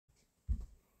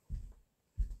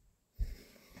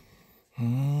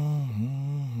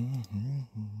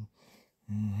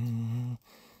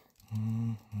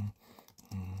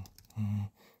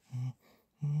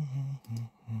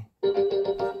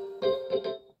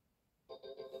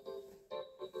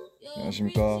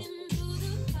안녕하십니까.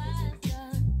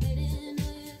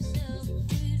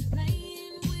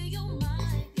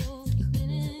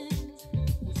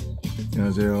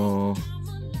 안녕하세요.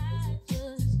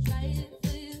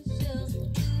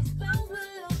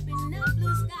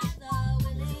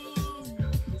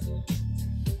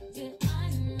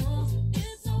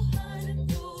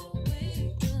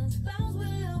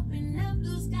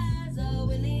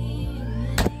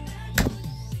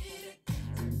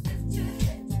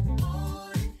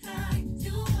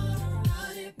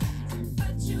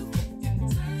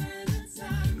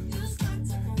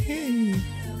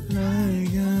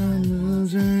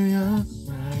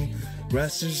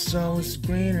 Grass is always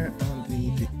greener on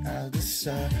the other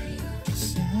side,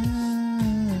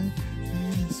 side,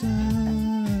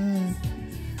 side,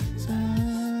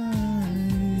 side.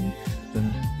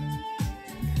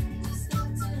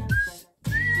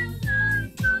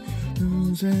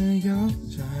 Losing your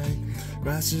sight.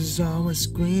 Grass is always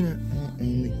greener on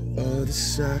the other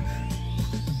side.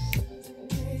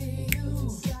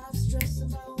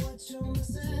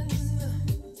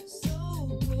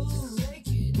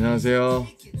 안녕하세요.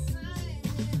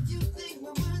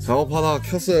 작업하다가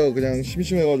켰어요. 그냥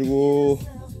심심해가지고.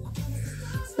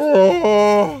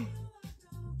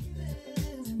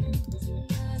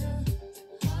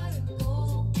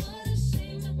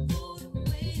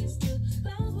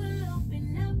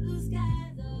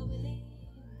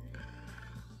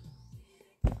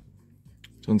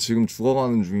 전 지금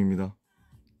죽어가는 중입니다.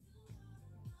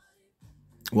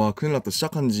 와, 큰일 났다.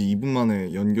 시작한 지 2분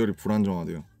만에 연결이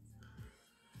불안정하대요.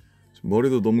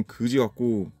 머리도 너무 그지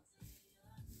같고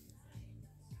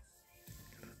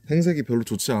행색이 별로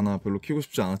좋지 않아. 별로 키고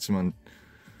싶지 않았지만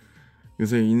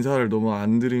요새 인사를 너무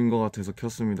안 드린 것 같아서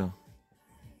켰습니다.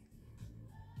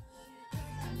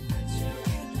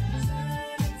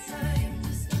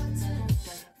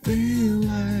 Feel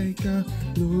like I'm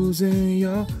losing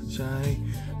your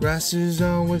shine. Grass is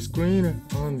always greener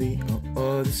on the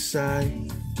other side.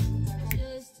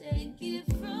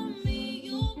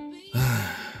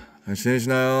 잘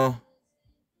지내시나요?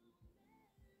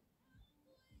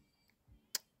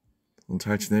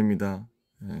 잘 지냅니다.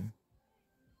 네.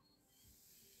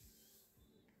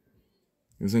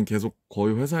 요새는 계속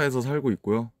거의 회사에서 살고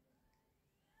있고요.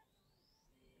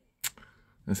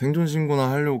 생존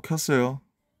신고나 하려고 켰어요.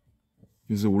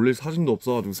 요새 올릴 사진도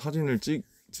없어가지고 사진을 찍을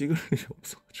일이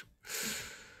없어가지고.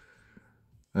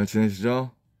 잘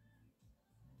지내시죠?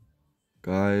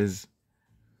 Guys,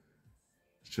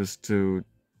 just to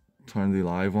turn the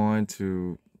live on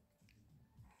to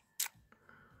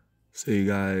say you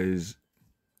guys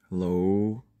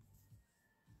hello.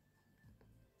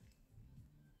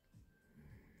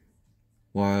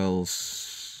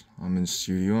 Whilst I'm in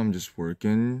studio, I'm just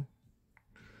working.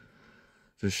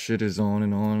 This shit is on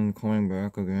and on, coming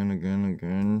back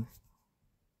again.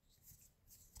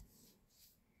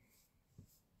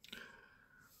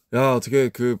 야, 어떻게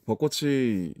그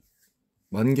벚꽃이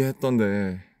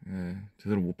만개했던데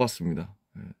제대로 못 봤습니다.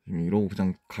 지금 이러고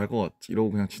그냥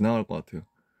이러고 그냥 지나갈 것 같아요.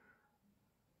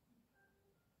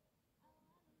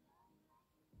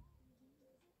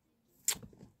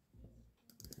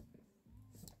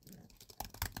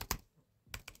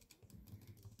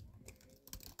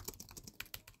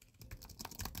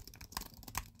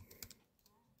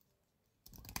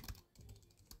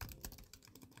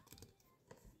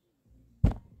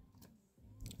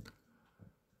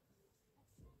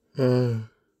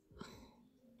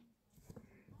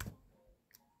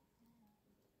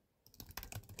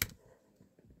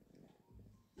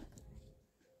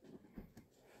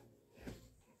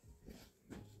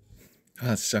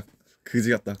 아, 진짜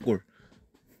그지 같다. 꼴.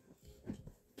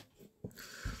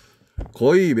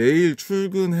 거의 매일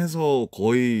출근해서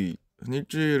거의 한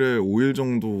일주일에 5일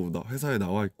정도 회사에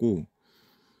나와 있고,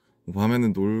 뭐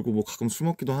밤에는 놀고 뭐 가끔 술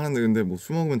먹기도 하는데, 근데 뭐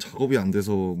술 먹으면 작업이 안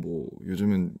돼서 뭐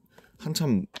요즘은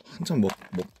한참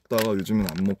먹다가 요즘은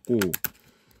안 먹고,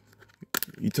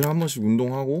 이틀에 한 번씩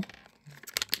운동하고.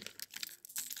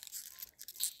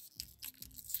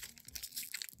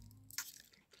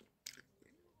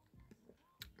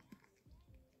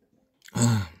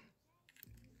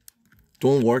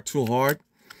 Don't work too hard.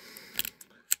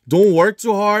 Don't work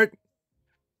too hard.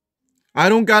 I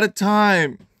don't got a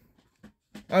time.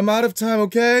 I'm out of time,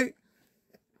 okay?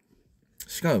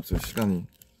 시간이 없어요, 시간이.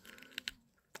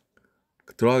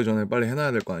 들어가기 전에 빨리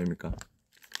해놔야 될 거 아닙니까?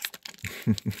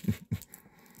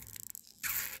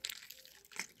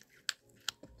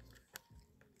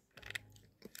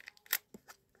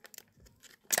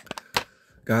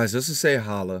 Guys, just to say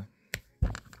holla.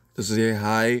 Just to say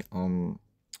hi.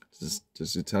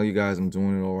 Just to tell you guys I'm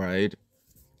doing it alright.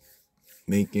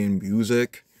 Making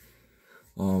music.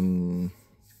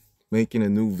 making a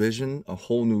new vision, a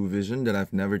whole new vision that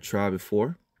I've never tried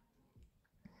before.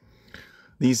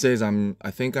 These days I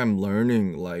think I'm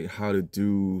learning like how to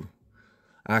do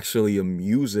actually a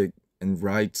music and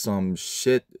write some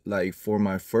shit like for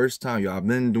my first time. Yeah, I've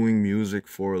been doing music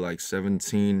for like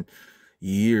 17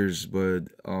 years, but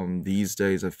these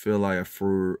days I feel like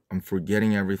I'm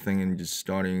forgetting everything and just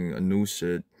starting a new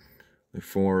shit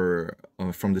for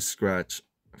from the scratch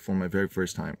for my very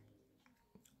first time.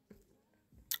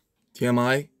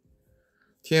 TMI?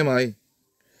 TMI.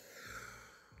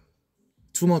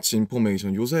 Too much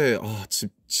information. 요새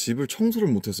집을 청소를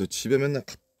못했어요. 집에 맨날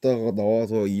갔다가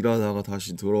나와서 일하다가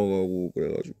다시 들어가고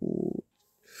그래가지고.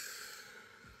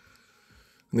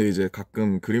 근데 이제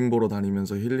가끔 그림 보러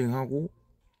다니면서 힐링하고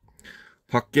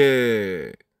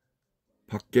밖에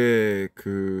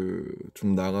그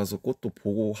좀 나가서 꽃도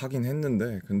보고 하긴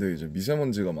했는데, 근데 이제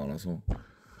미세먼지가 많아서.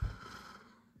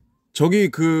 저기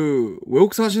그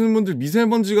외국 사시는 분들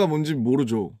미세먼지가 뭔지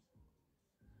모르죠?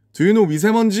 Do you know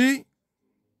미세먼지?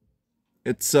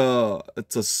 It's a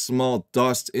small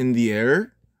dust in the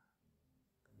air.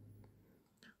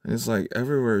 And it's like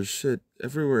everywhere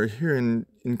here in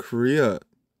Korea.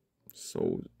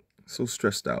 So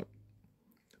stressed out.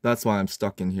 That's why I'm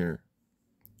stuck in here.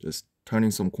 Just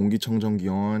turning some 공기청정기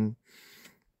on.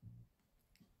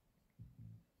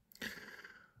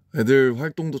 애들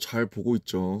활동도 잘 보고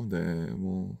있죠. 네,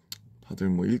 뭐 다들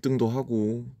뭐 1등도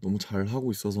하고 너무 잘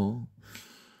하고 있어서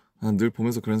늘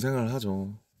보면서 그런 생각을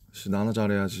하죠. 나나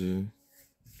잘해야지.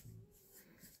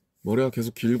 머리가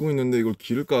계속 길고 있는데 이걸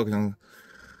기를까 그냥.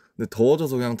 근데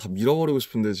더워져서 그냥 다 밀어버리고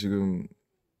싶은데 지금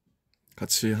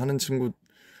같이 하는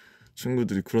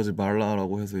친구들이 그러지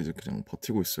말라라고 해서 이제 그냥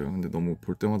버티고 있어요. 근데 너무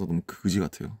볼 때마다 너무 그지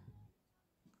같아요.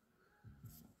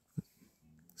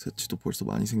 새치도 벌써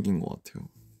많이 생긴 것 같아요.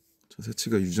 저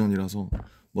새치가 유전이라서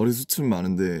머리숱은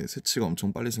많은데 새치가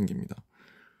엄청 빨리 생깁니다.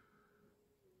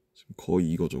 지금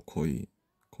거의 이거죠. 거의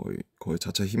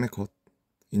자체 힘의 컷.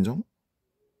 인정?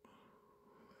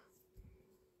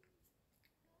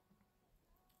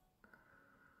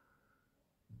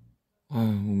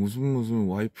 뭐 무슨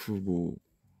와이프 뭐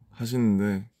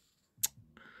하시는데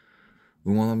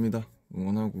응원합니다.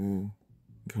 응원하고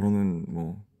결혼은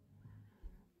뭐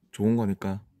좋은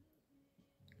거니까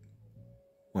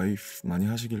와이프 많이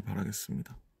하시길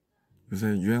바라겠습니다. 요새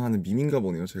유행하는 밈인가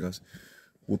보네요. 제가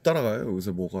못 따라가요.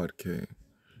 요새 뭐가 이렇게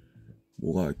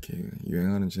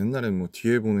유행하는지. 옛날엔 뭐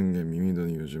뒤에 보는 게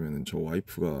밈이더니 요즘에는 저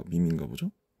와이프가 밈인가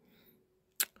보죠?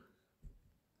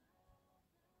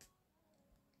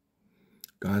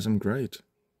 Guys, I'm great.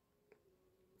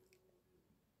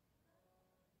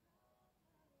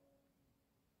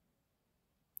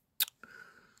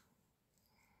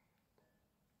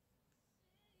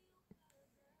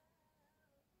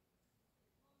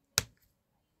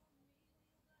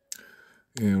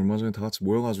 예, 얼마 전에 다 같이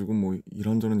모여가지고 뭐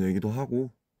이런저런 얘기도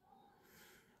하고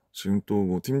지금 또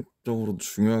뭐 팀적으로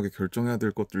중요하게 결정해야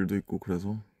될 것들도 있고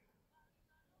그래서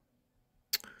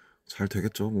잘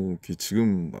되겠죠. 뭐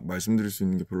지금 말씀드릴 수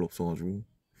있는 게 별로 없어가지고.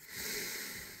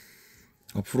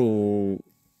 앞으로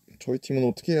저희 팀은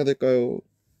어떻게 해야 될까요?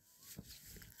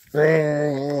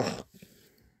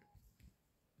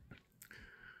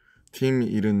 팀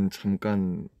일은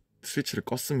잠깐 스위치를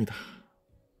껐습니다.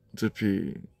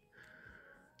 어차피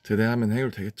제대하면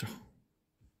해결되겠죠.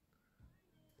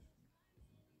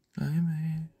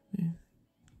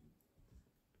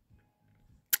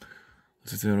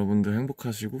 어쨌든 여러분들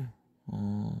행복하시고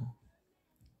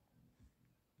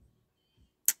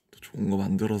또 좋은 거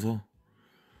만들어서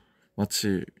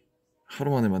마치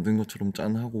하루 만에 만든 것처럼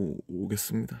짠하고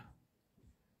오겠습니다.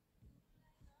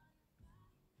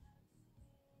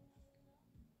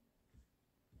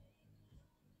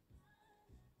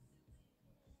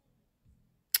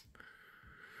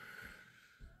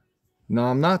 No,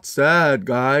 I'm not sad,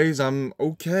 guys. I'm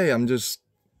okay. I'm just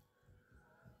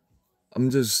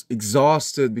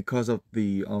exhausted because of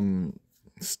the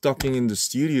stucking in the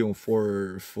studio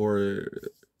for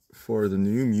the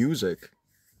new music.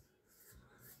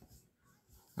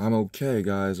 I'm okay,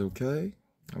 guys, okay?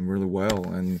 I'm really well,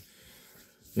 and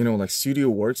you know, like studio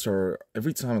works are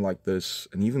every time like this,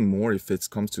 and even more if it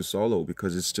comes to solo,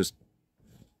 because it's just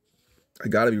I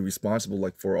gotta be responsible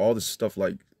like for all this stuff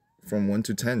like from 1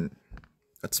 to 10.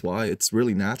 That's why it's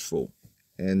really natural,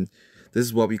 and this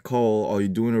is what we call, "Are you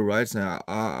doing it right?" So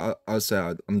I'll say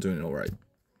I'm doing it all right.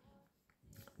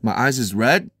 My eyes is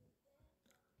red.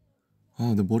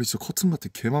 내 머리 진짜 커튼 같아.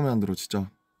 개 맘에 안 들어 진짜.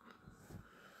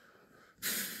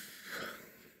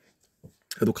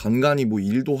 그래도 간간히 뭐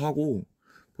일도 하고,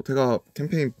 보태가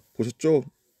캠페인 보셨죠?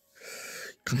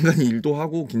 간간히 일도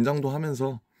하고 긴장도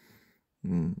하면서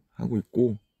하고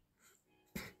있고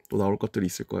또 나올 것들이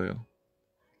있을 거예요.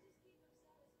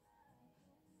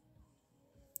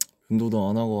 면도도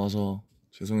안 하고 와서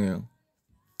죄송해요.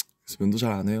 그래서 면도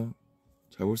잘 안 해요.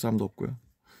 잘 볼 사람도 없고요.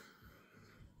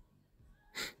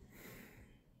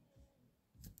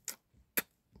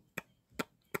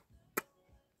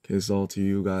 Kiss all to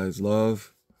you guys.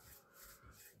 Love.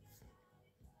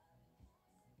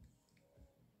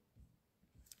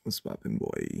 What's poppin'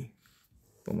 boy?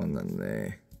 또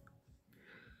만났네.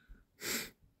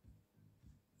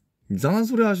 이상한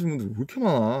소리 하시는 분들 왜 이렇게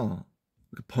많아?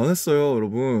 이렇게 반했어요,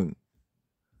 여러분.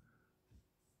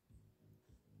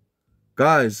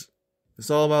 Guys,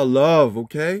 it's all about love,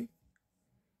 okay?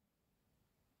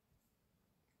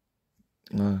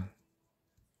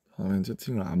 다음엔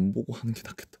채팅을 안 보고 하는 게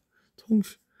낫겠다.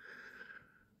 정신.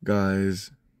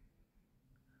 Guys,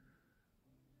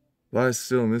 but I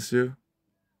still miss you.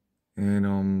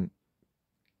 And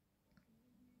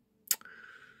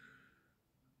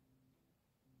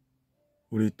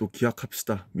우리 또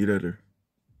기약합시다, 미래를.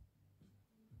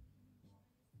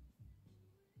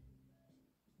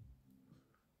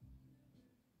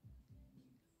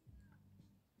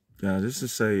 Yeah, just to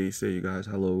say you guys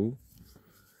hello.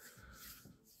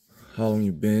 How long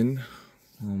you been?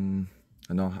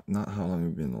 I know not how long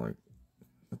you been. Like,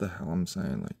 what the hell I'm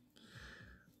saying? Like,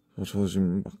 저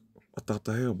지금 막 왔다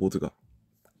갔다 해요, 모두가.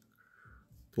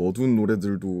 또 어두운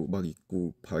노래들도 막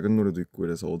있고 밝은 노래도 있고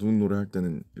이래서 어두운 노래 할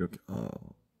때는 이렇게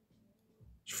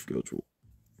죽여줘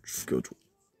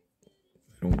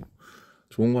이런 거.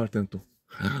 좋은 거 할 때는 또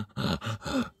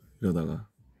이러다가.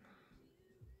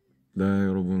 네,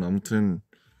 여러분 아무튼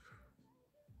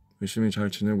열심히 잘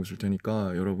지내고 있을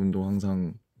테니까 여러분도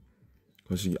항상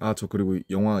거시기. 저 그리고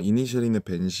영화 이니셜인의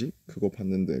벤시 그거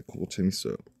봤는데 그거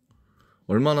재밌어요.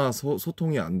 얼마나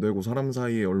소통이 안 되고 사람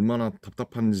사이에 얼마나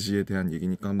답답한지에 대한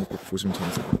얘기니까 한번 꼭 보시면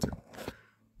재밌을 것 같아요.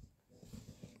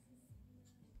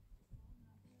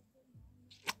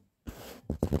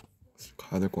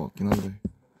 가야 될 것 같긴 한데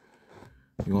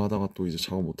이거 하다가 또 이제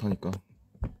작업 못 하니까.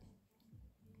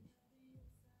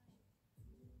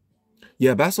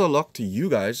 Yeah, best of luck to you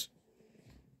guys.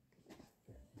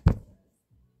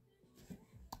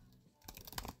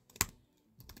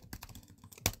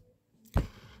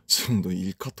 지금 너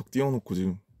일 카톡 띄워놓고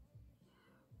지금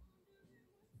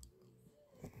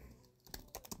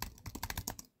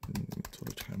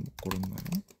저를 잘못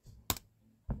걸었나요?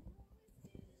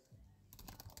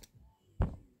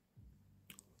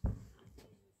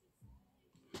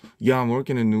 Yeah, I'm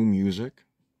working on new music.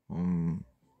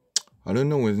 I don't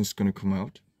know when it's gonna come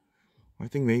out. I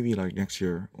think maybe like next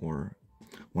year or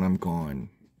when I'm gone.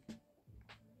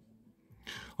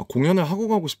 공연을 하고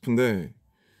가고 싶은데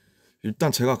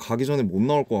일단 제가 가기 전에 못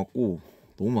나올 것 같고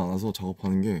너무 많아서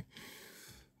작업하는 게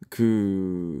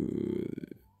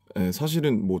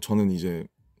사실은 뭐 저는 이제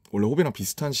원래 호비랑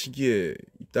비슷한 시기에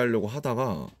입대하려고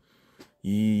하다가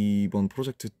이번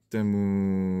프로젝트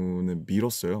때문에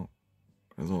미뤘어요.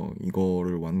 그래서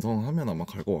이거를 완성하면 아마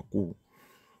갈 것 같고,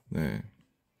 네,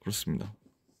 그렇습니다.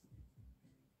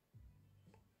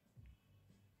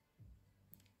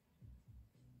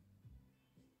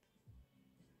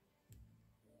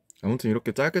 아무튼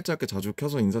이렇게 짧게 자주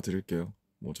켜서 인사드릴게요.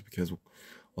 뭐 어차피 계속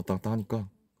왔다 갔다 하니까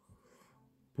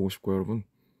보고 싶고 여러분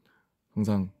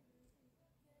항상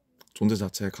존재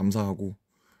자체에 감사하고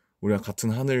우리가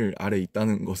같은 하늘 아래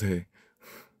있다는 것에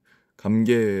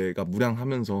감개가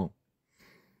무량하면서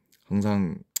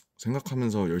항상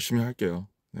생각하면서 열심히 할게요.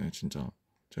 네, 진짜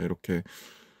제가 이렇게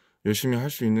열심히 할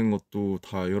수 있는 것도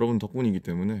다 여러분 덕분이기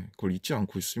때문에 그걸 잊지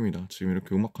않고 있습니다. 지금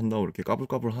이렇게 음악 한다고 이렇게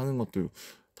까불까불 하는 것도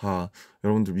다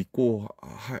여러분들 믿고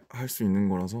할 수 있는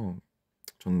거라서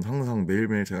저는 항상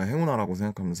매일매일 제가 행운아라고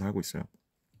생각하면서 살고 있어요.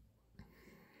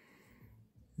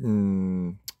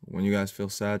 When you guys feel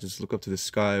sad, just look up to the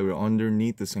sky. We're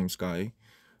underneath the same sky,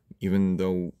 even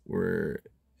though we're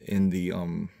in the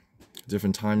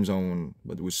different time zone,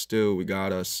 but we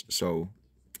got us, so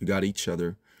we got each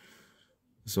other.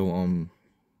 So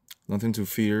nothing to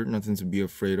fear, nothing to be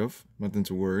afraid of, nothing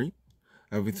to worry.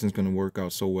 Everything's gonna work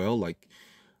out so well, like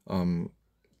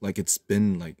it's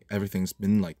been like everything's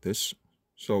been like this.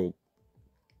 So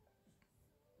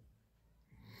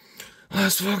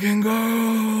let's fucking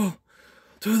go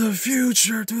to the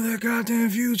future, to the goddamn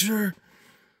future.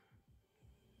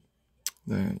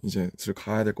 네, 이제 술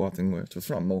가야 될 것 같은 거예요. 저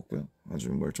술 안 먹었고요.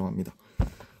 아주 멀쩡합니다.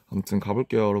 아무튼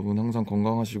가볼게요, 여러분. 항상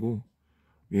건강하시고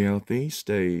be healthy,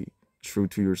 stay true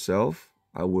to yourself.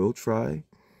 I will try.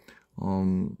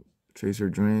 Chase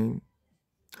your dream.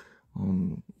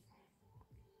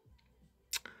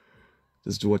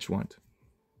 Just do what you want.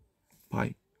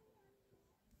 Bye.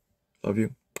 Love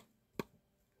you.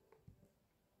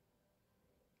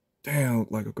 Damn, I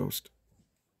look like a ghost.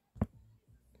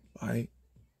 Bye.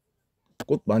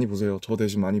 꽃 많이 보세요. 저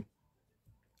대신 많이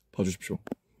봐주십시오.